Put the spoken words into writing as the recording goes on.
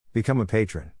Become a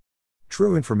patron.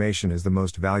 True information is the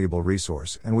most valuable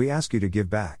resource, and we ask you to give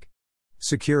back.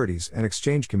 Securities and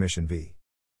Exchange Commission v.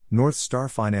 North Star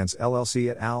Finance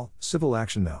LLC et al., Civil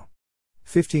Action No.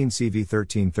 15 CV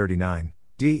 1339,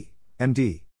 D.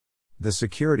 MD. The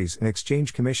Securities and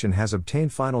Exchange Commission has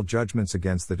obtained final judgments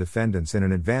against the defendants in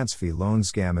an advance fee loan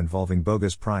scam involving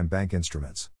bogus prime bank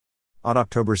instruments. On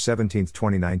October 17,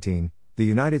 2019, the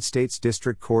United States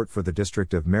District Court for the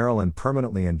District of Maryland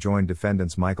permanently enjoined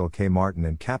defendants Michael K. Martin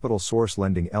and Capital Source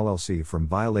Lending LLC from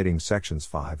violating Sections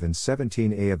 5 and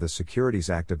 17A of the Securities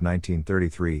Act of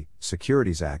 1933,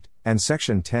 Securities Act, and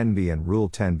Section 10B and Rule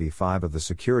 10b-5 of the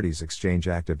Securities Exchange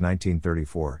Act of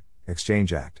 1934,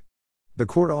 Exchange Act. The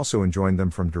court also enjoined them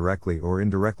from directly or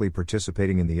indirectly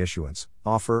participating in the issuance,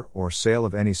 offer, or sale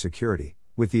of any security,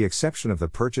 with the exception of the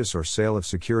purchase or sale of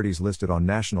securities listed on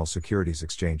national securities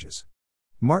exchanges.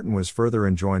 Martin was further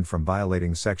enjoined from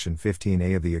violating Section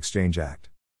 15A of the Exchange Act.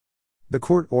 The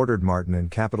court ordered Martin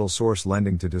and Capital Source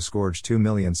Lending to disgorge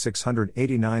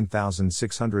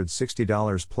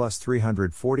 $2,689,660 plus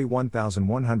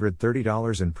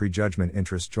 $341,130 in prejudgment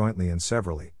interest jointly and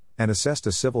severally, and assessed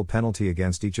a civil penalty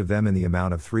against each of them in the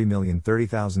amount of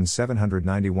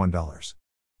 $3,030,791.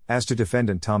 As to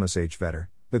defendant Thomas H. Vetter,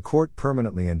 the court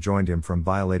permanently enjoined him from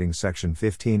violating Section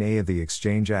 15A of the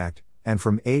Exchange Act, and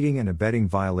from aiding and abetting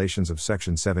violations of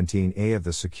Section 17A of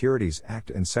the Securities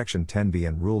Act and Section 10B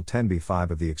and Rule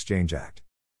 10b-5 of the Exchange Act.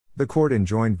 The court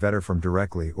enjoined Vetter from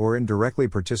directly or indirectly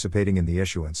participating in the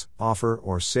issuance, offer,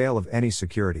 or sale of any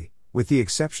security, with the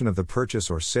exception of the purchase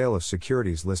or sale of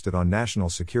securities listed on national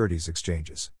securities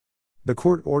exchanges. The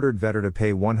court ordered Vetter to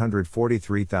pay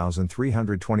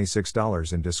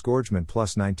 $143,326 in disgorgement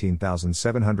plus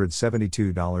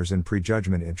 $19,772 in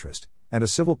prejudgment interest, and a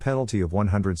civil penalty of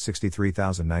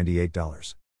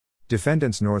 $163,098.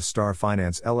 Defendants North Star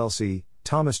Finance LLC,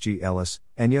 Thomas G. Ellis,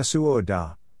 and Yasuo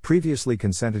Ada, previously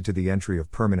consented to the entry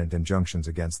of permanent injunctions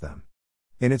against them.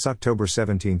 In its October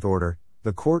 17 order,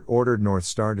 the court ordered North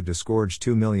Star to disgorge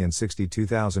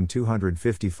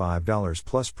 $2,062,255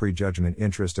 plus prejudgment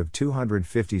interest of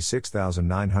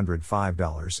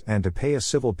 $256,905 and to pay a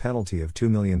civil penalty of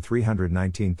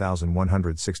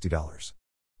 $2,319,160.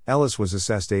 Ellis was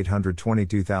assessed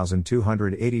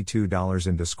 $822,282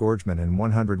 in disgorgement and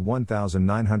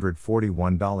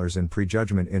 $101,941 in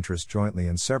prejudgment interest jointly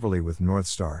and severally with North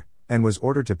Star, and was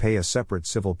ordered to pay a separate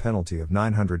civil penalty of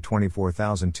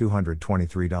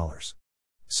 $924,223.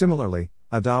 Similarly,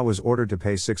 Ada was ordered to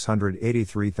pay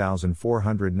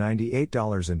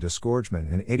 $683,498 in disgorgement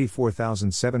and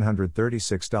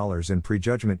 $84,736 in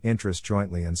prejudgment interest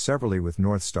jointly and severally with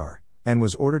North Star, and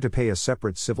was ordered to pay a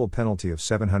separate civil penalty of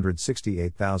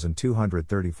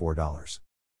 $768,234.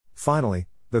 Finally,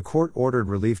 the court ordered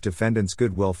relief defendants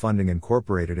Goodwill Funding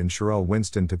Incorporated and Sherelle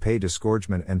Winston to pay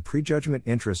disgorgement and prejudgment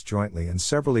interest jointly and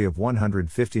severally of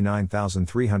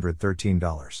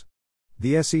 $159,313.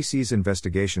 The SEC's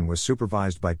investigation was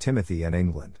supervised by Timothy N.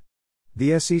 England.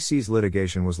 The SEC's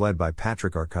litigation was led by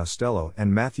Patrick R. Costello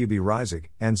and Matthew B. Reisig,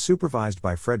 and supervised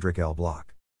by Frederick L.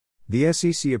 Block. The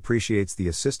SEC appreciates the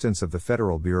assistance of the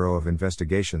Federal Bureau of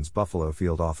Investigation's Buffalo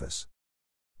Field Office.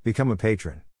 Become a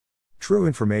patron. True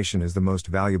information is the most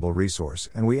valuable resource,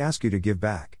 and we ask you to give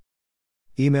back.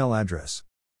 Email address.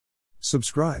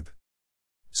 Subscribe.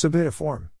 Submit a form.